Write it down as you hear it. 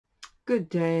Good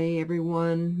day,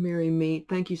 everyone. Mary Meet.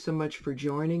 Thank you so much for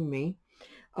joining me.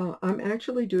 I'm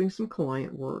actually doing some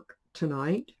client work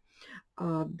tonight.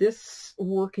 This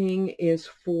working is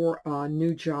for a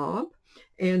new job.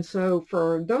 And so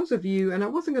for those of you, and I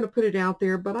wasn't going to put it out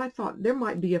there, but I thought there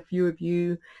might be a few of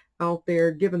you out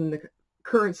there, given the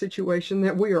current situation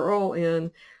that we are all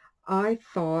in, I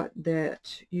thought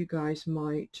that you guys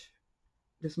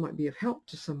this might be of help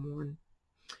to someone.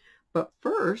 But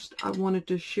first, I wanted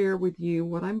to share with you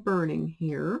what I'm burning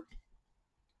here.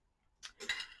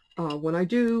 When I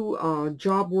do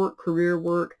job work, career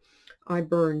work, I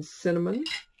burn cinnamon,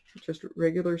 just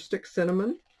regular stick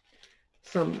cinnamon,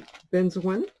 some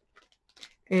benzoin,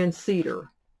 and cedar.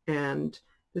 And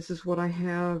this is what I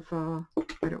have.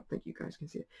 I don't think you guys can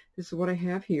see it. This is what I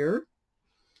have here.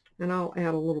 And I'll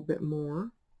add a little bit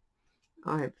more.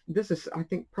 This is, I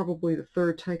think, probably the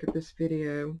third take of this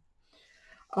video.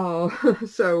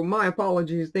 So my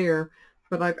apologies there,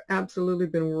 but I've absolutely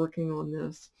been working on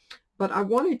this. But I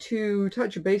wanted to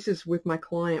touch bases with my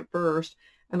client first,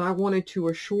 and I wanted to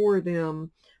assure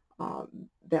them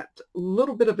that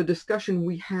little bit of a discussion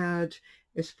we had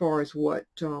as far as what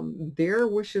their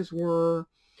wishes were,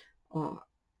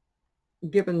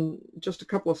 given just a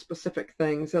couple of specific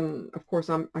things. And of course,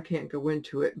 I can't go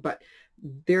into it, but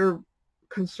their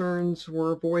concerns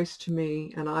were voiced to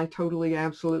me, and I totally,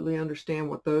 absolutely understand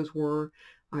what those were.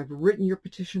 I've written your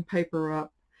petition paper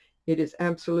up. It is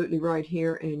absolutely right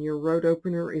here, and your road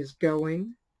opener is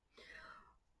going.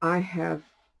 I have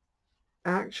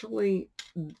actually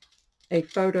a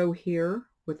photo here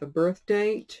with a birth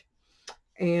date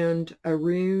and a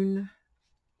rune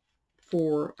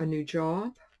for a new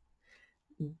job.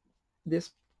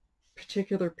 This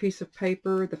particular piece of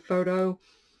paper, the photo,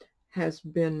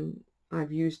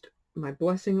 I've used my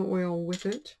blessing oil with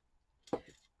it.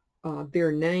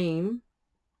 Their name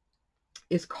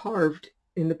is carved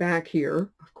in the back here,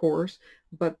 of course,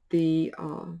 but the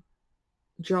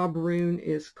job rune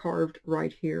is carved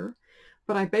right here.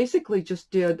 But I basically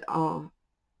just did a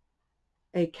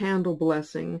candle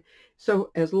blessing.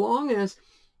 So as long as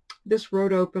this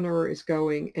road opener is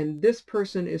going and this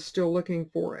person is still looking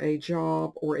for a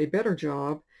job or a better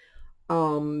job,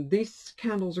 these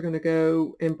candles are going to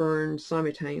go and burn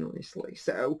simultaneously.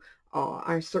 So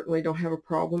I certainly don't have a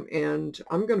problem, and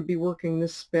I'm going to be working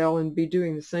this spell and be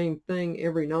doing the same thing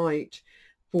every night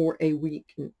for a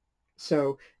week.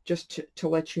 So just to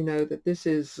let you know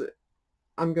that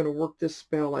I'm going to work this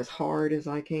spell as hard as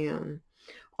I can.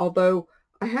 Although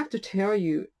I have to tell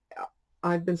you,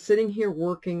 I've been sitting here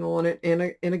working on it,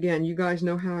 and again, you guys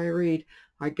know how I read.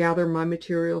 I gather my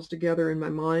materials together and my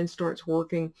mind starts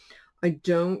working.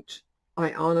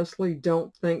 I honestly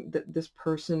don't think that this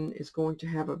person is going to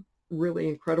have a really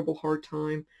incredible hard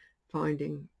time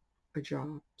finding a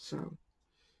job. So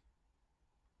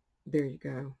there you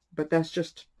go. But that's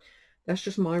just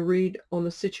my read on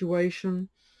the situation.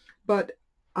 But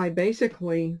I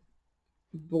basically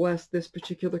bless this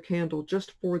particular candle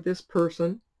just for this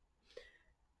person.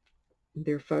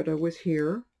 Their photo was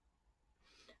here.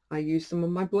 I use some of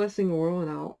my blessing oil,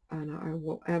 and I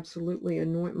will absolutely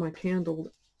anoint my candle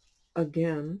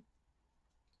again.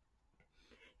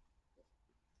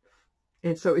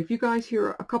 And so if you guys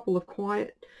hear a couple of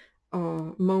quiet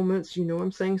moments, you know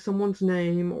I'm saying someone's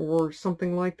name or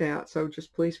something like that, so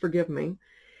just please forgive me.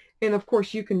 And of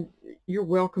course, you're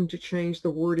welcome to change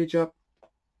the wordage up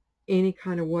any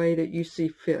kind of way that you see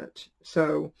fit.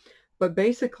 So, but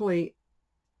basically,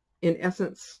 in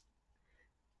essence,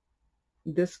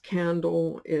 this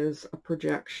candle is a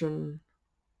projection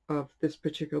of this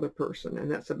particular person,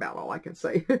 and that's about all I can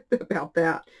say about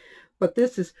that. But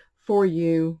this is for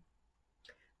you,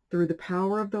 through the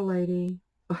power of the lady,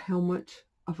 a helmet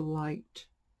of light.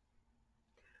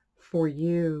 For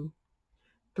you,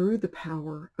 through the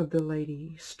power of the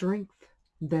lady, strength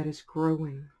that is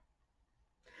growing.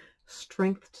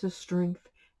 Strength to strength,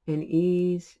 and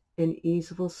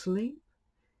easeful sleep,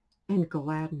 and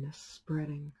gladness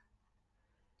spreading.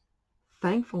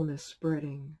 Thankfulness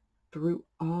spreading through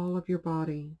all of your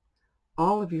body,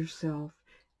 all of yourself,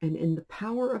 and in the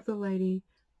power of the lady,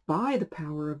 by the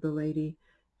power of the lady,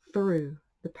 through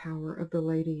the power of the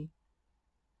lady.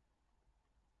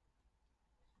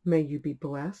 May you be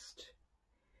blessed.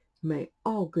 May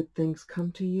all good things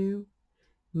come to you.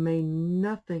 May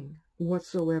nothing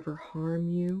whatsoever harm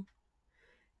you.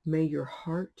 May your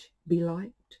heart be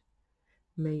light.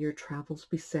 May your travels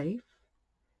be safe.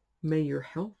 May your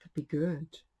health be good.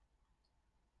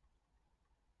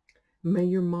 May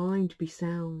your mind be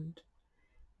sound.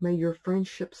 May your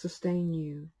friendship sustain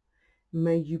you.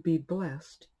 May you be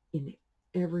blessed in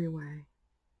every way.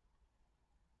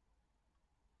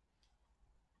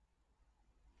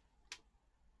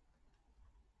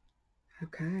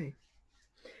 Okay.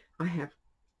 I have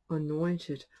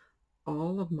anointed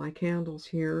all of my candles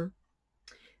here,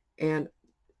 and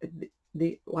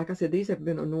like I said, these have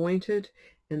been anointed,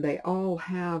 and they all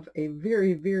have a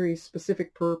very, very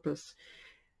specific purpose.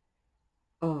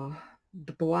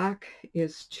 The black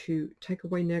is to take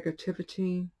away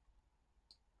negativity.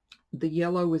 The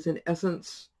yellow is, in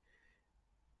essence,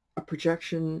 a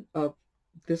projection of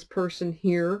this person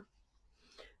here.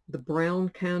 The brown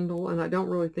candle, and I don't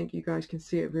really think you guys can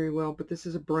see it very well, but this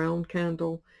is a brown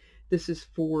candle. This is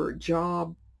for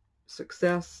job,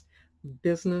 success,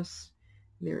 business.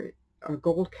 There, a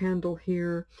gold candle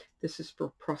here. This is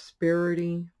for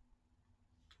prosperity.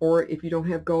 Or if you don't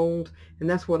have gold, and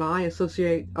that's what I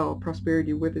associate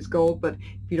prosperity with, is gold. But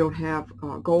if you don't have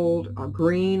gold,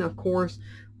 green, of course,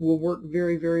 will work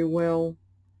very, very well.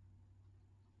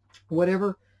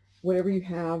 Whatever you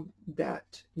have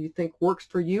that you think works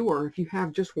for you, or if you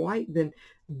have just white, then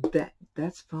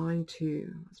that's fine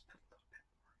too. Let's put a little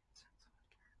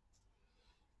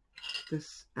bit more.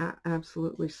 This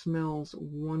absolutely smells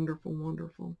wonderful,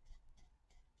 wonderful.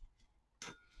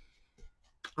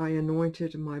 I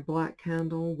anointed my black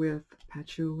candle with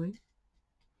patchouli.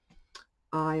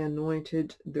 I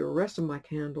anointed the rest of my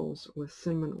candles with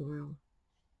cinnamon oil.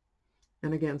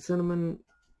 And again, cinnamon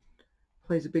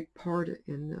plays a big part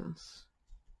in this,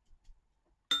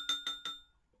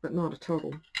 but not a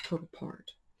total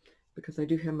part, because I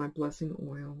do have my blessing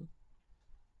oil.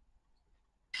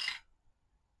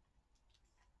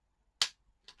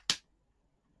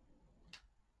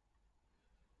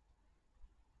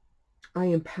 I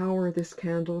empower this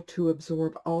candle to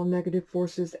absorb all negative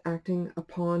forces acting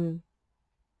upon.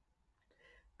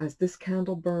 As this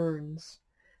candle burns,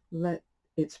 let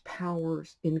its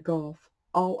powers engulf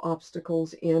all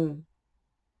obstacles in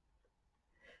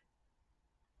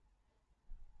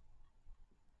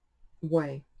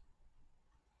way,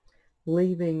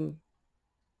 leaving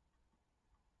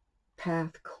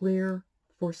path clear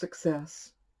for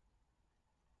success.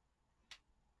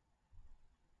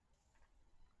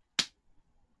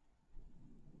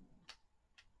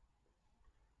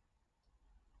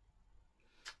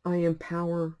 I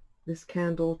empower this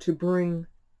candle to bring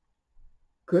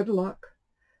good luck,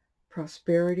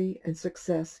 prosperity, and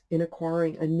success in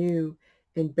acquiring a new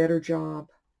and better job.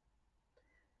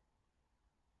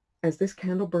 As this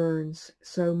candle burns,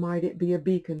 so might it be a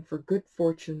beacon for good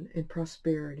fortune and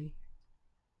prosperity.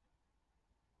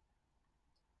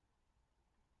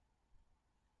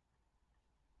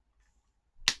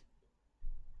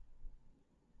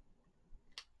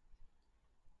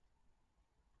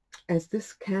 As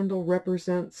this candle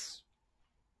represents,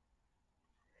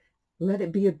 let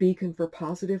it be a beacon for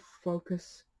positive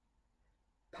focus,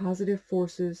 positive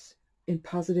forces, and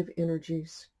positive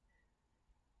energies.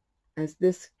 As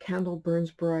this candle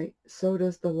burns bright, so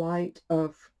does the light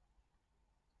of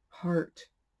heart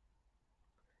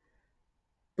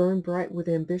burn bright with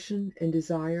ambition and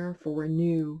desire for a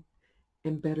new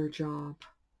and better job.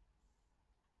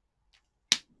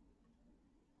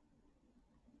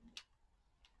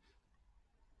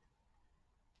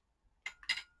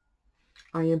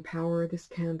 I empower this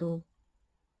candle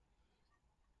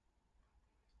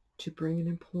to bring an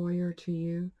employer to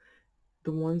you,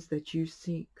 the ones that you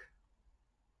seek.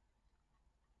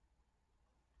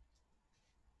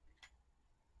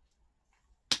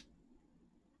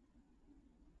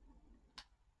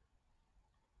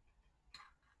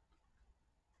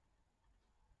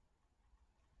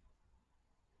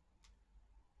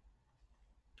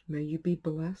 May you be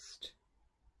blessed.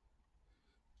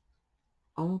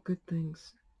 All good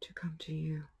things to come to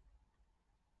you.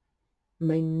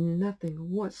 May nothing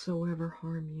whatsoever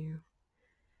harm you.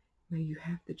 May you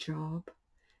have the job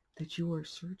that you are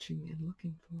searching and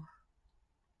looking for.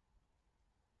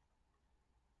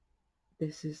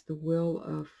 This is the will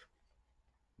of,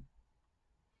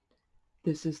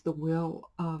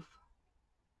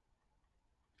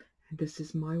 and this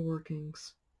is my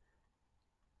workings.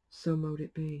 So mote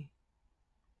it be.